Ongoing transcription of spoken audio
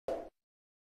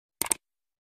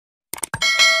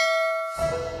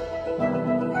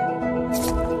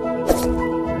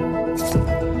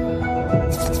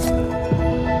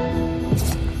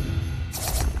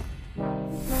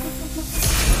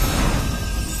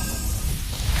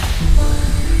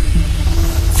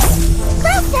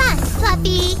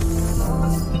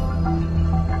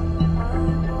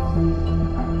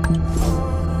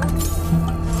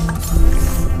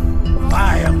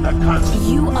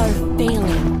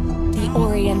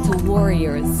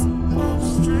warriors.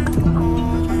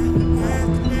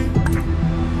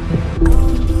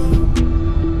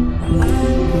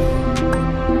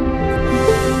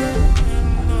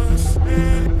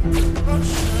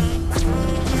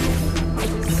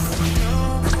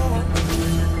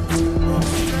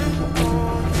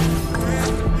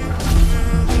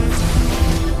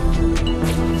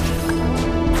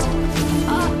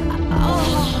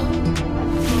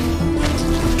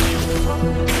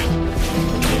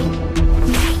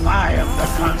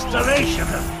 Constellation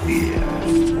of fear.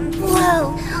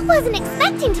 Whoa, wasn't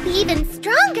expecting to be even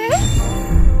stronger.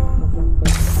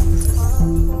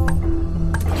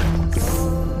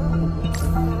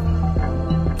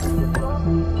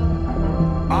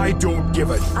 I don't give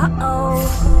a...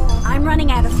 Uh-oh. I'm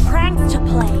running out of pranks to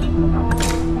play.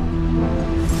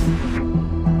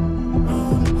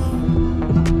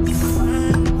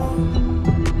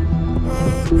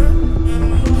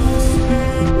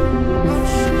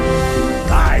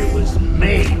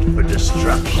 Made for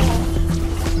destruction.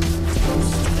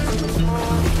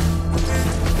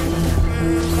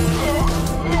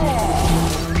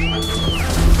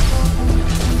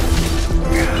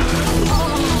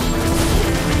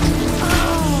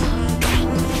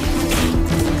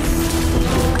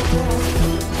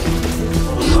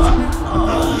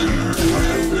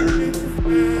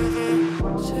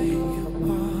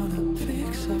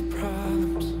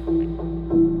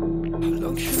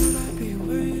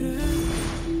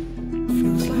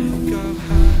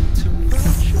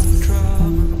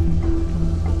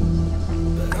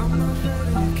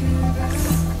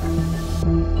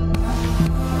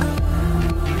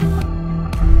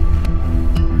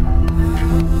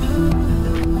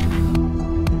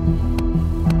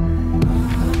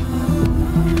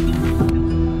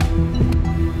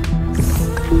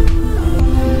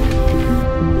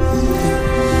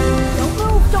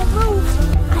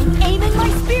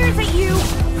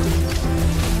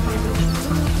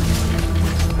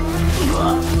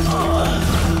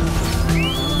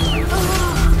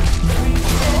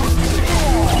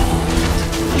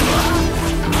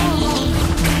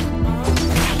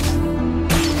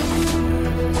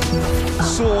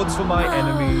 Swords for my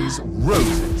enemies,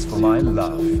 roses for my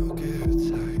love.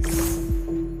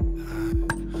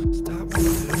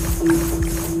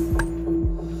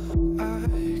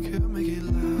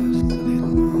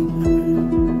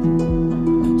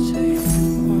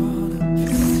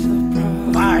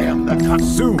 I am the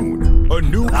soon a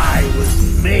new. I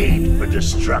was made for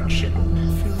destruction.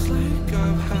 Feels like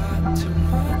I've had too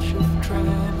much of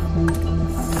drama.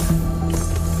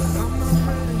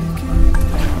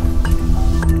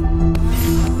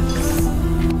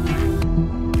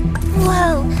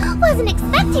 Whoa, wasn't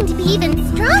expecting to be even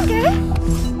stronger.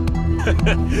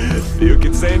 You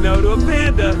can say no to a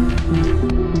panda.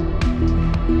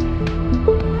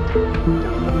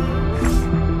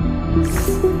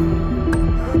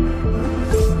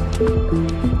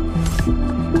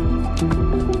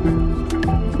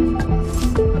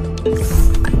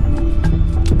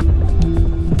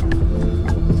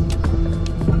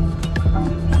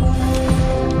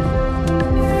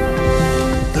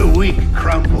 The weak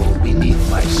crumble beneath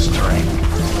my strength.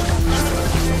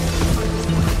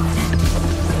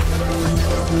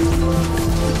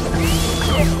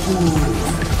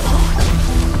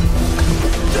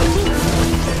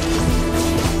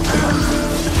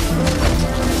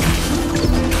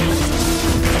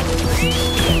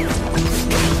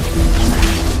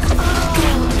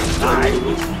 I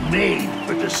was made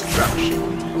for destruction.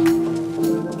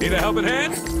 Need a helping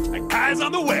hand? My guy's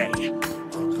on the way.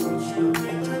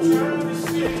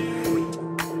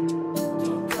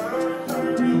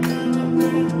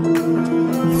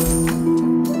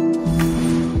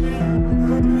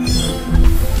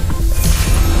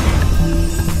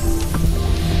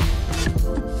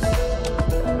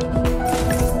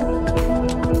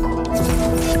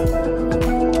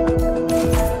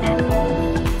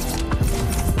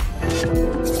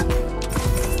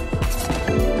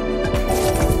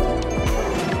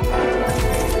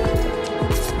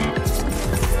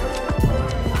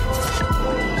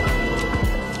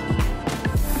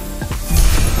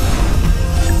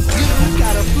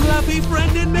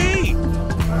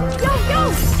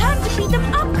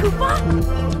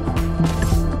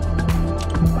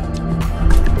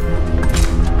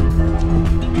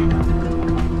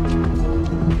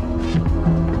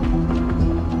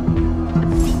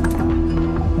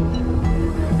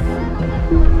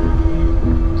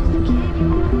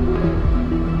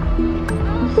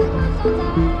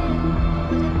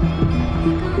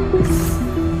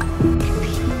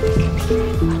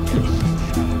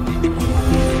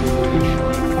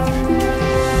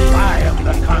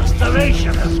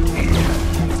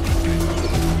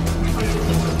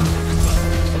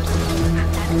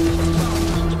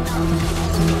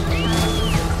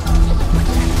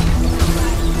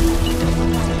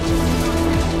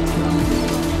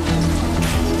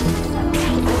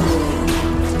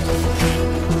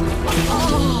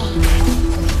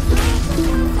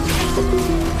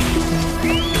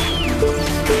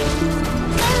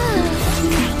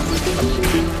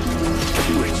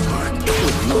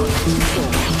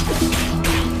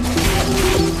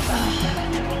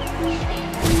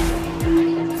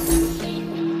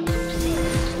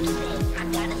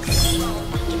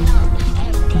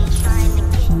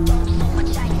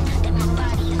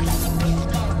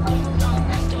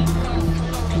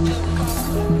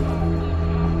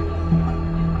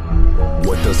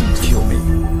 What doesn't kill me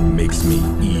makes me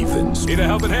even. Need a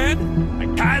helping hand? My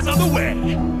guy's on the way.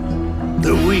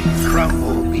 The weak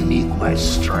crumble beneath my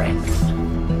strength.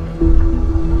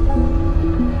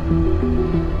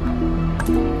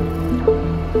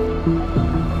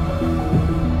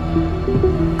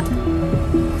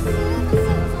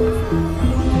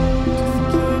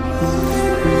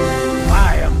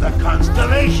 I am the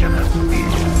constellation of fear.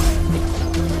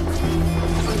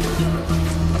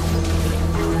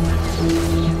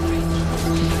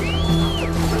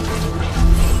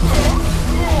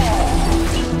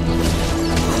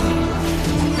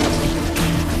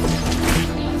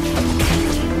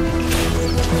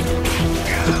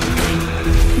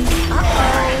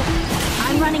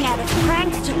 I'm running out of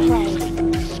pranks to play.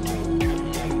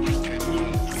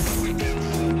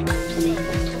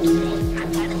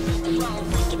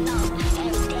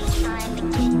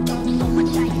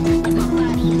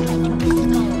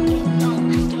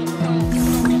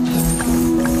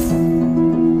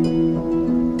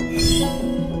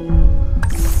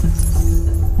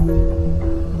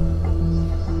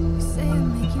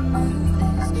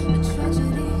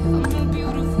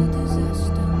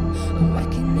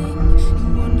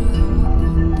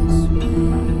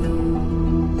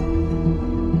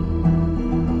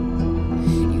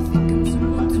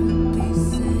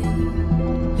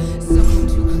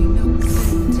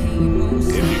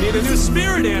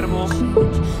 Spirit animal.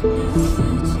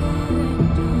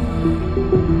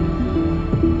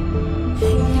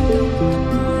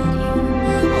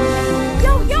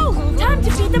 Yo, time to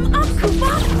beat them up,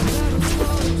 Koopa!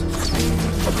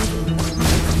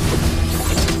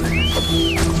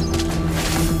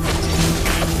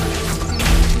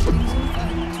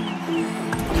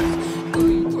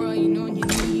 Crying on your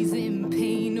knees in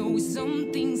pain. Oh,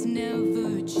 some things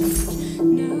never change,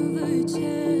 never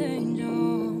change.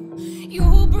 Oh,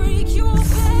 you'll break your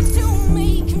back to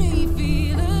make me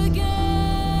feel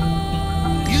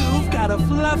again. You've got a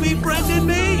fluffy friend in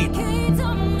me.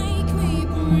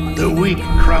 The weak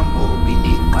crumble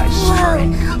beneath my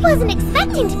strength. Whoa, wasn't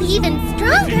expecting to be even You need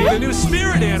stronger. a new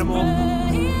spirit animal.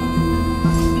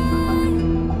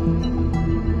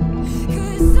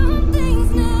 Cause some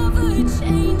things never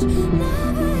change,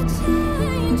 never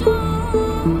change. Oh,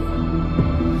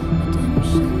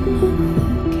 redemption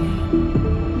never came.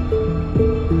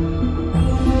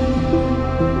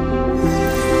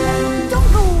 Don't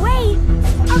go away!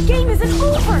 Our game isn't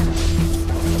over!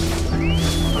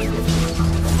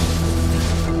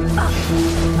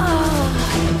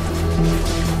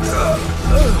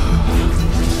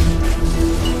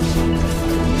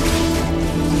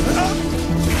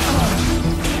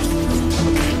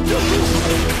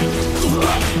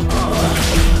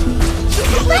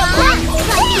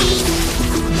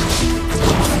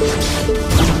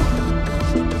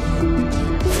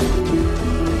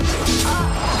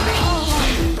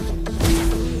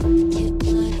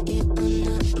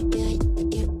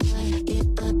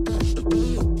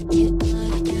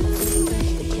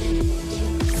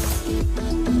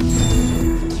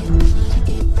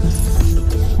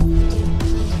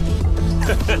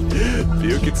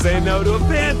 Few can say no to a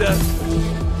panda.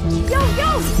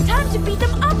 Yo, time to beat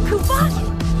them up, Koopa!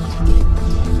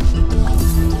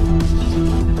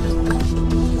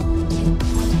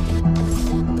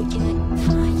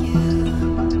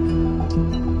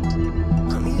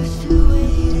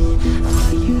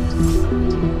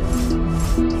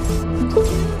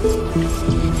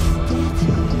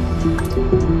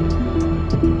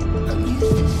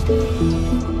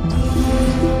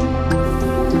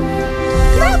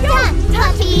 Well done,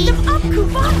 Tuffy! Beat them up,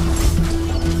 Koopa!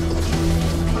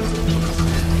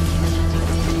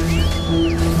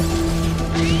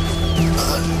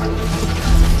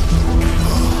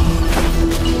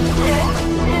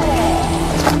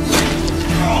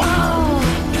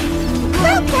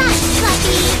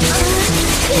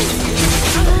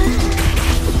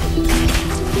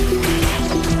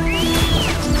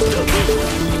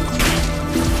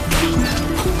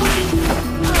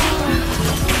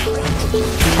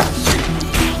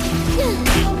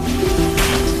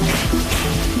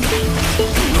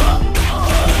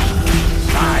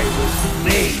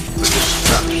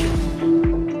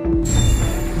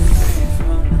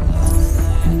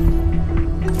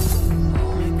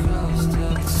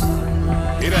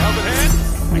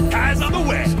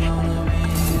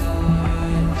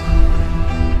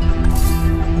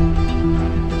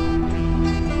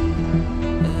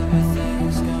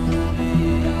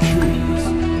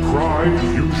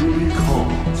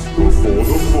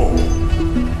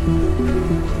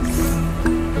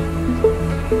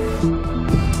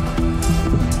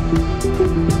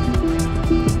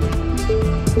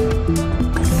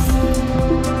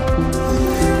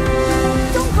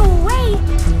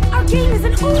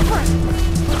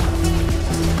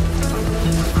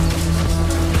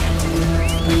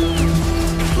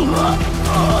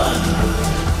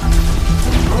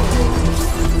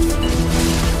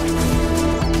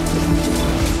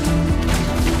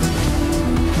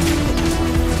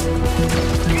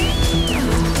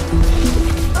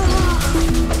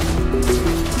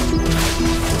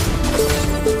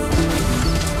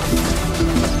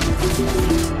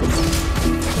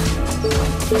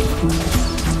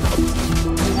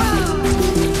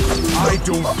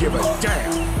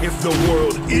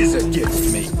 is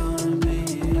against me.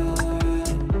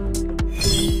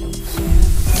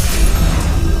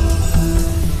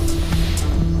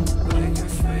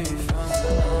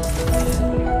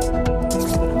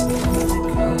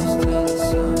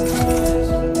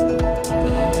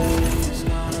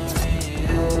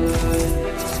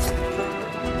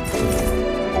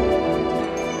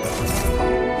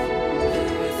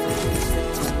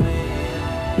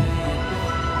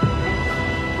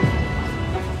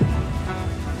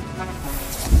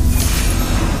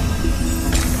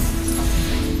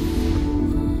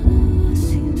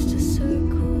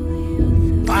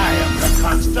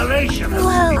 Constellation.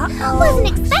 Whoa,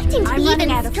 wasn't expecting to I'm be running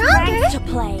even out of stronger. pranks to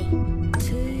play.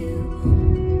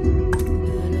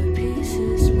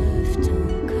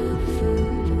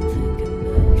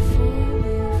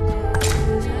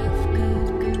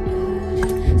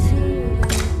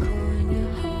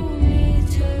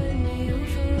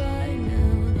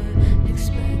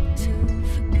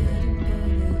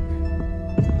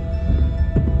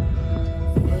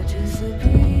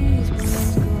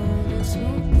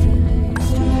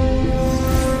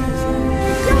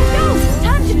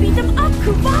 Time to beat them up,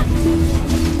 Koopa!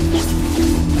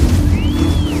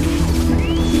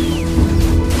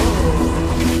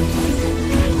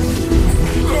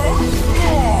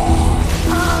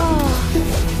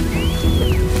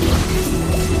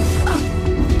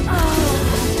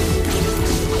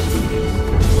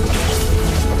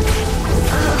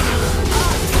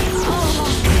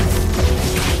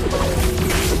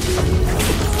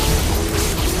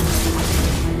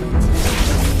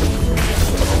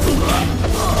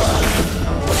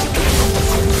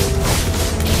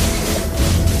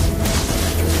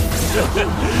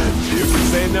 You can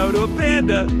say no to a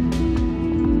panda.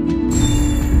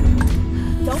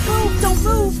 Don't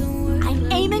move!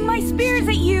 I'm aiming my spears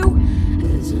at you!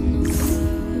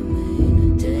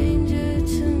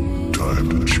 Time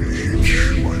to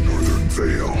change my northern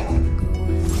veil.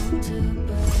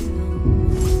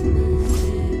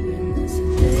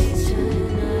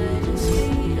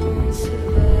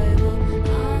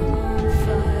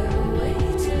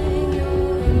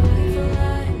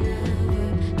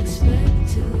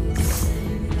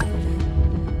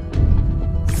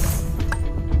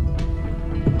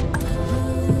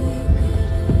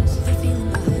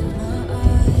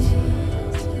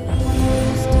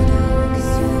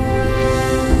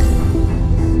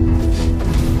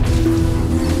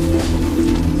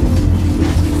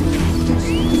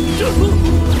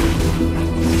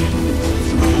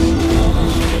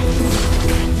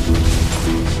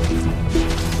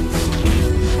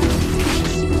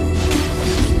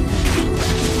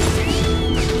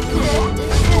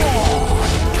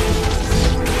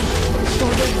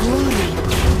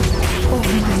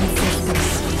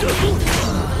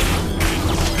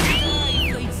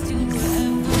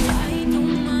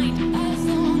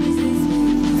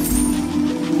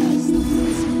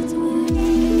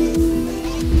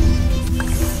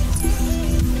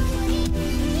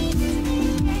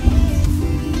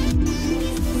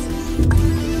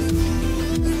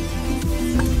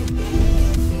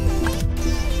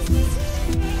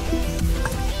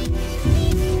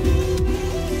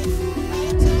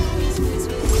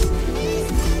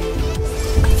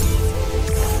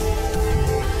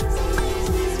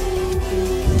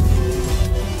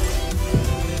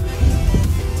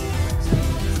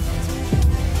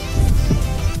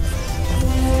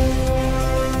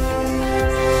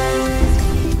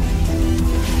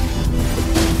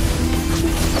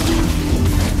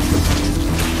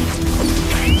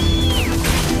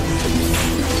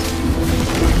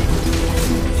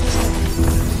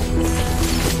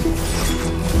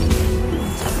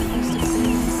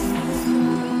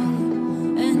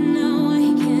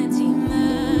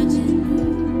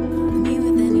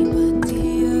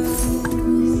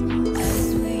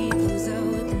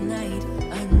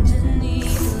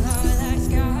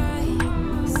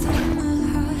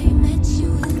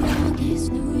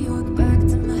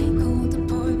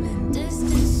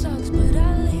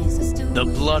 The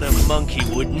blood of monkey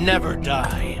would never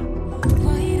die.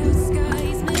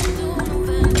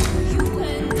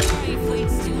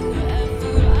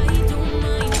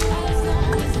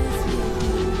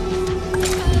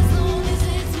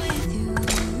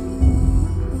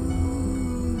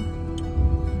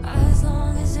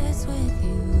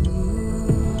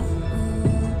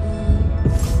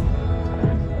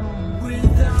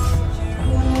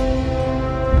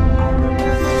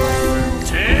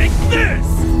 Take this!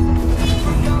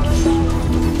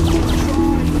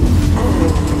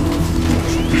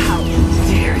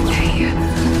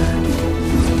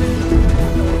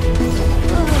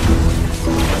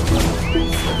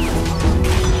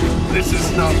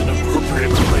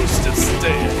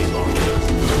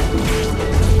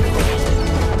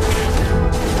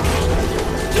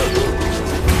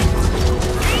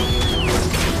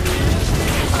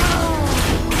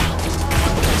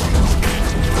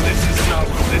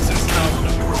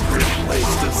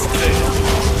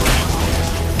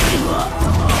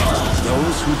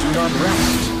 and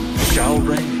unrest shall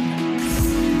reign.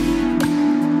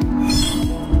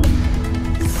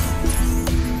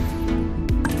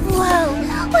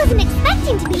 Whoa, wasn't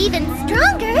expecting to be even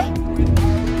stronger.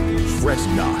 Fret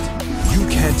not. You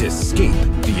can't escape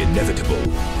the inevitable.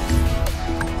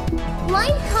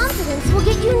 Blind confidence will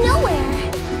get you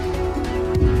nowhere.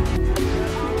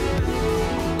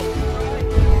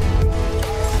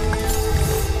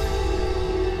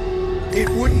 It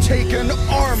would take an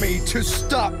army to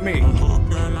stop me. I'm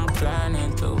not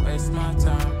planning to waste my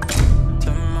time.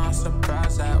 To my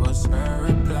surprise, that was her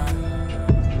reply.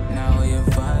 Now we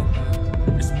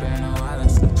vibe. It's been a while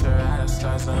since you're out of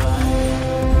stars alive.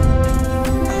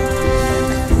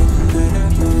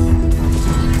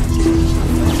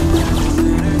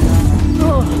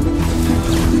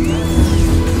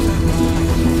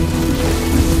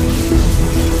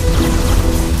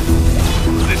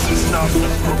 This is not an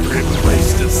appropriate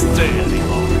place to stay any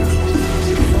longer.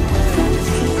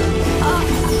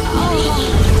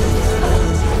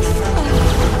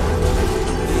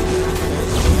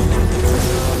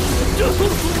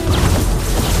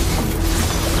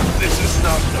 This is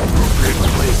not an appropriate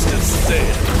place to stay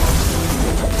any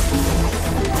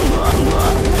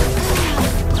longer.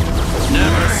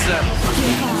 Never settle for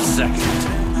being second.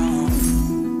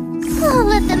 I'll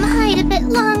let them hide a bit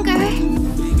longer.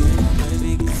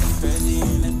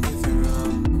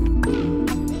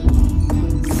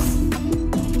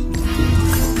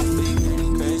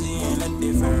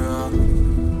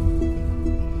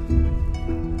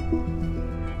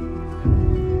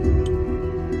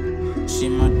 She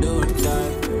my do or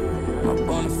die, my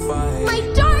bonafide. My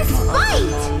dark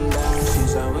fight!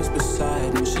 She's always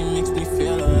beside me, she makes me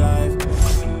feel alive.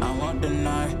 I won't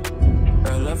deny,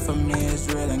 her love for me is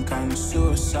real and kinda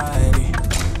suicide.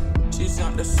 She's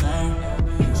not the same,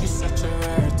 she's such a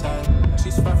rare type.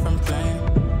 She's far from plain,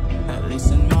 at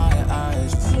least in my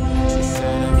eyes. She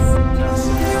said if that's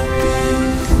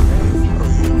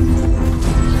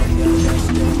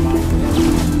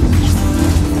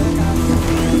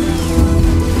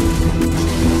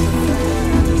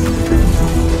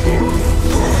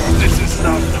This is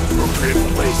not an appropriate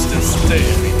place to stay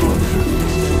any longer.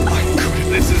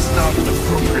 This is not an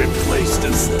appropriate place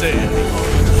to stay any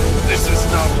longer. This is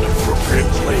not an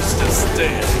appropriate place to stay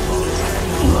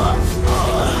any longer.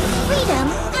 Freedom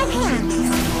at hand.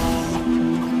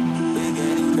 we're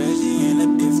getting crazy in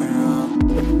a different role.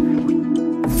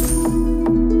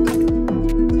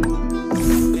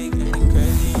 We're getting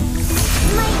crazy.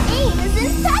 My aim is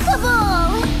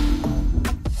impeccable!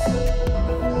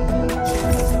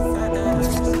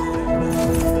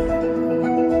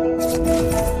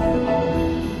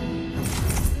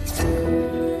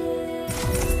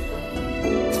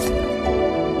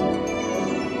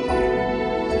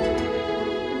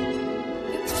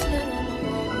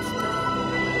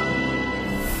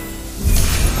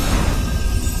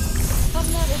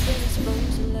 I've never been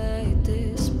exposed like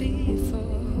this before.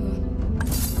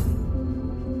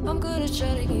 I'm good at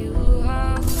shutting you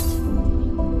out.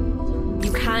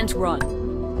 You can't run.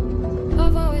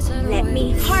 I've always had a Let way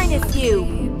me of harness you.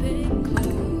 keeping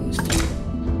close.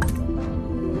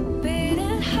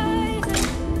 Being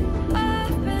hiding,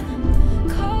 I've been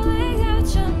calling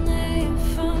out your name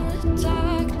from the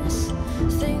darkness,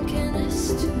 thinking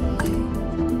it's too late.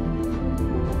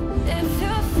 If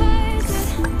you're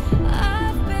faded,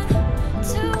 I've been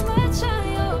too much on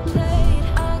your plate.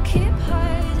 I'll keep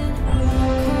hiding,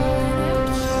 calling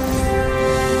out your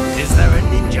name. Is there a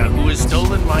ninja who has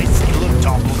stolen my skill of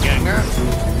doppelganger?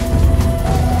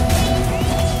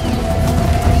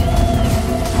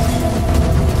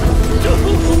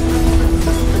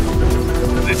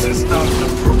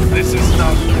 This is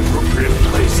not an appropriate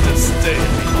place to stay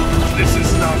any longer. This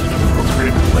is not an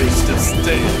appropriate place to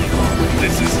stay any longer.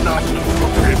 This is not an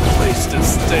appropriate place to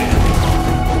stay any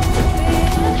longer.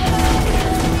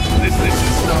 This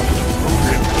is not an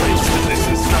appropriate place to this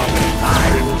is not an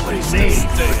appropriate place to Made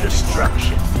stay for any longer.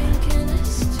 destruction. Thinking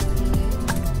it's too late.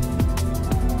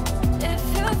 If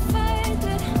you're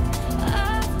faded,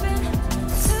 I've been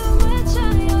too much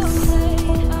on your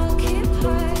plate. I'll keep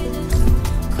hiding,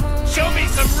 Show me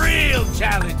some real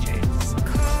challenges!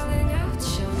 calling out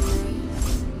your name.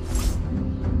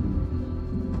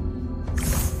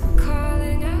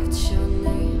 Calling out your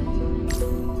name.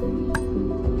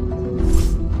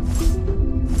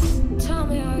 Tell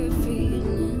me how you're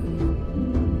feeling.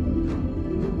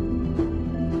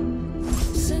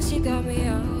 Since you got me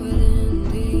out in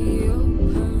the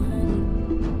open,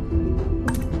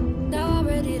 now I'm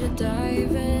ready to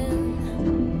dive in.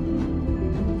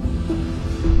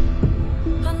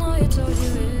 I know you told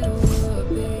you it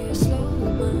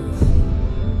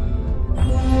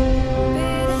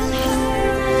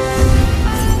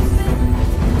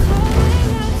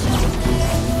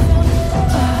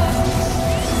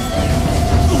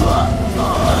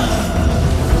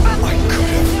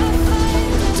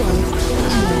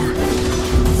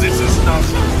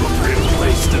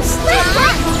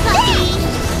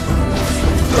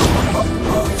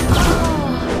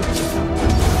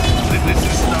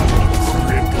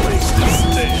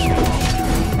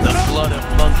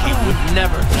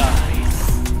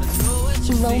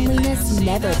This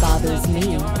never bothers me.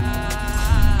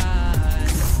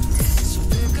 So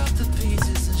pick up the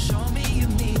pieces and show me you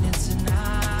mean it tonight.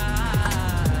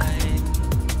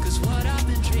 'Cause what I've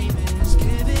been dreaming is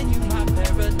giving you my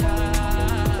paradise.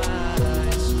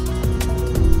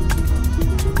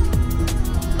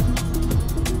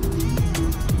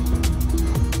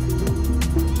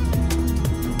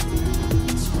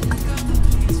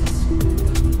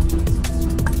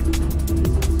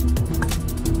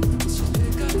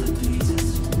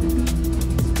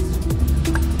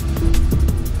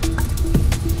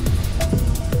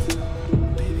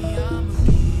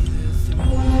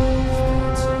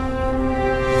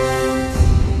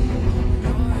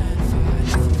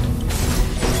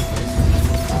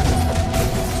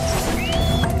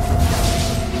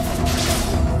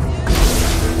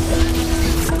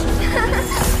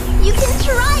 You can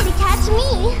try to catch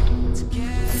me.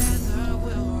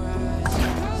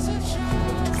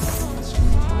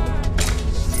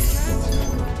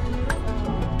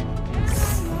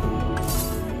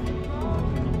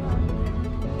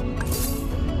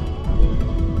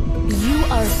 You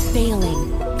are failing.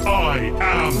 I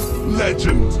am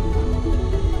legend.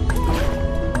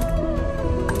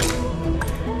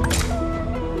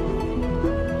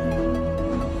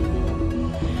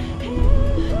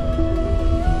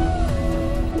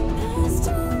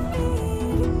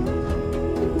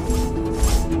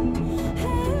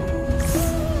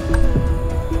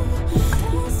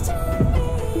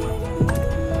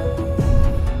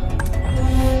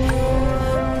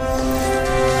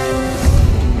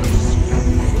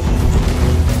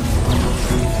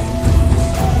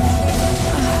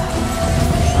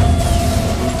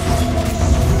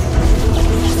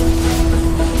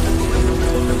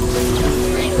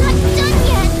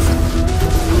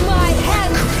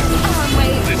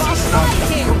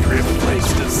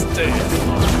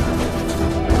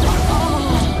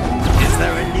 Is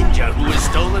there a ninja who has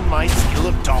stolen my skill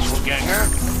of doppelganger?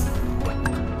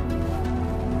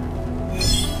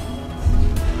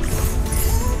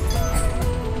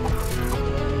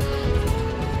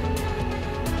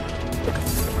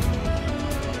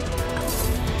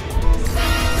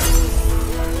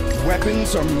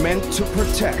 Weapons are meant to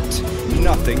protect,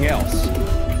 nothing else.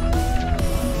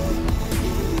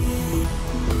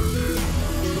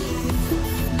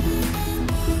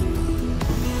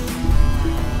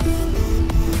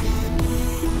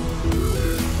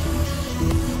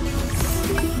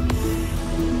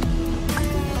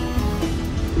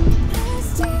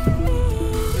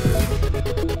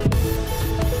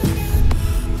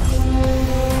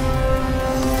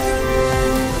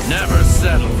 Never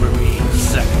settle for being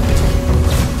second.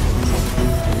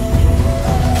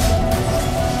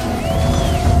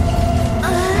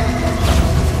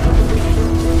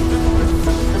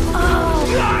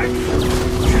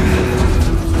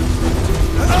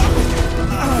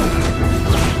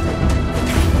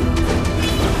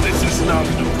 This is not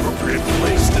an appropriate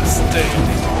place to stay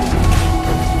anymore.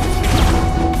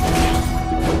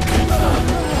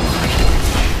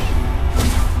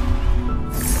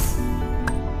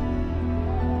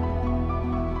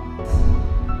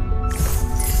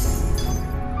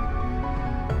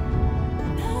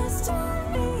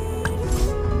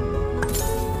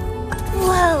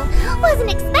 Whoa,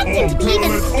 wasn't expecting to be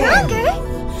even stronger.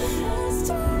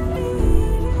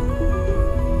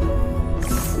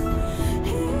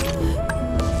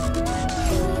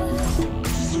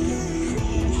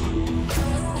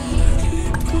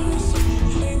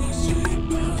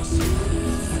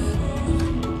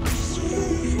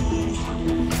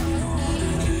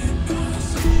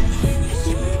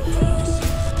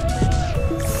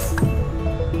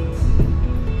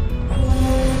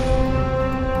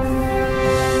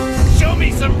 Show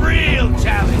me some real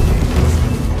challenge.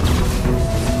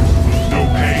 No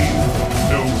pain,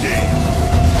 no gain.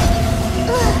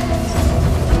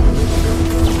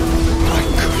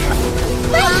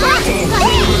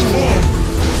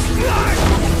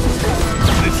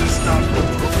 This is not an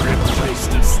appropriate place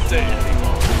to stay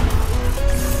anymore.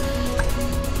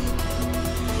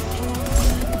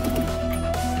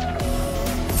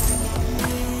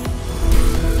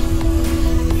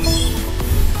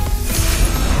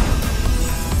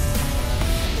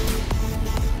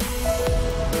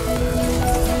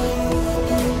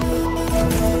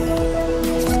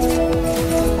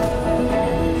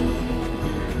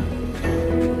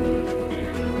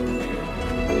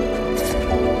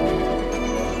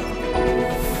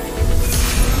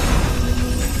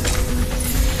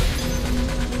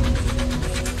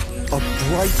 A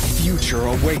bright future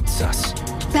awaits us.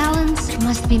 Balance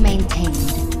must be maintained.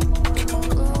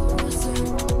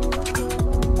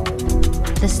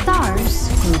 The stars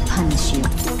will punish you.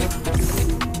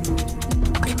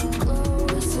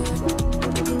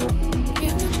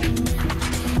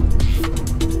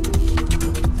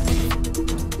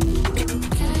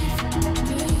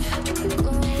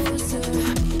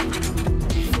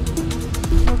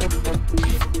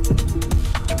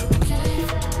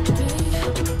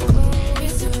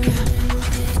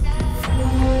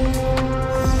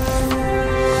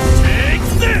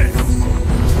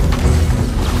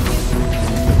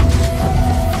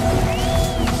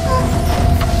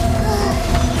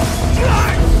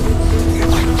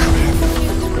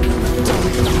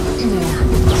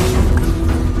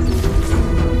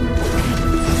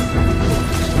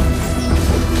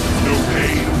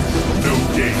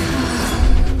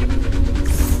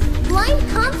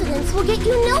 Will get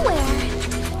you nowhere.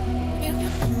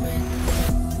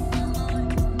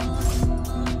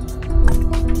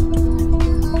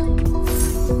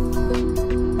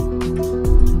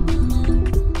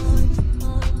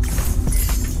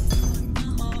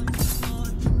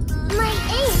 My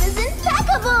aim is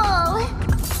impeccable!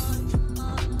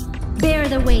 Bear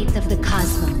the weight of the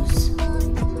cosmos.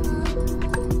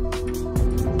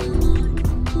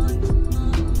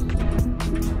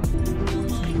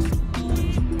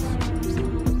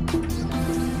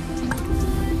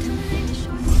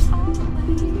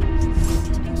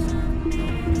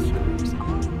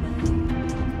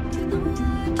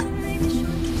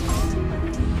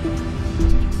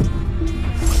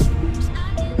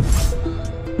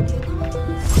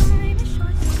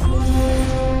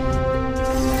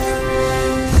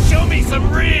 Some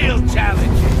real challenges.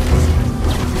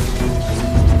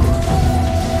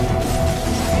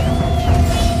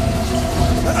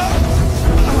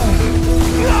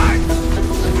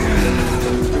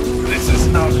 This is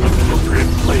not an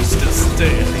appropriate place to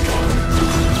stay anymore.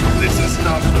 This is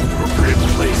not an appropriate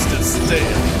place to stay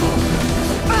anymore.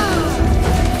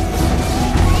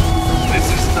 This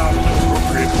is not an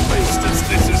appropriate place to.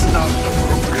 This is not an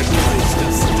appropriate place to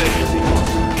stay anymore.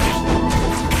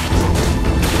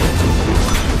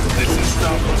 This is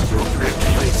not an appropriate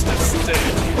place to stay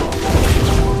anymore.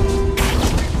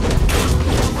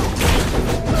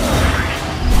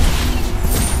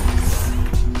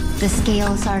 The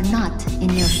scales are not in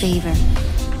your favor.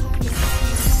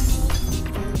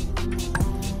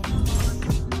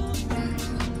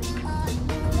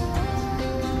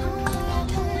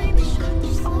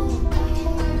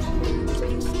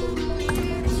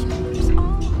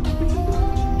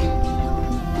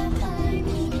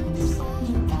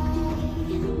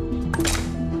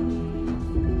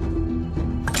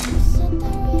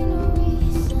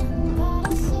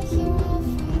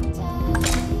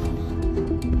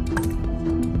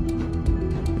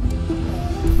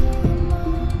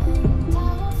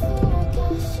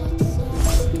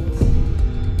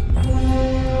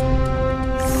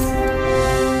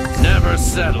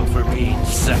 Settle for being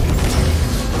second.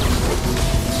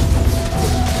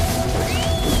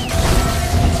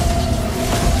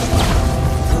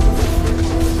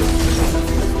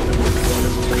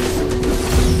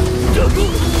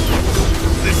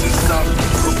 This is not an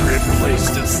appropriate place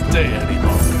to stay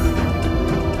anymore.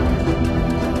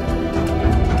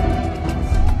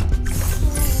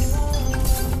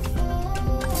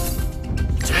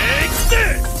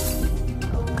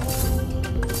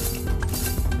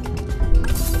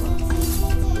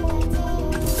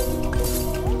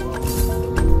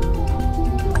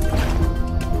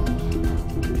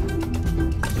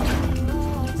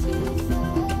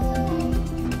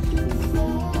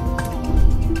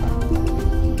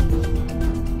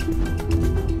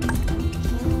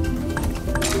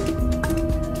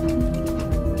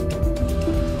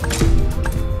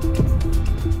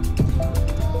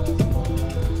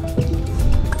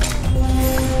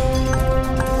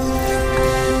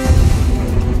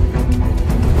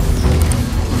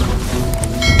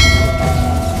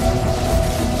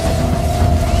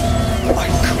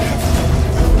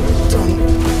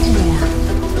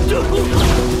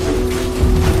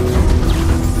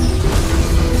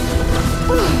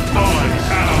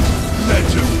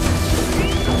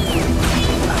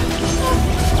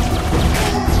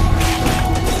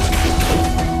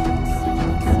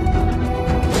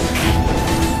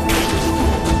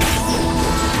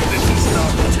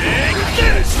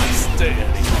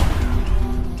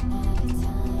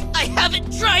 I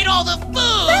haven't tried all the food!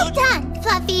 Well done,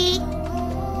 Fluffy!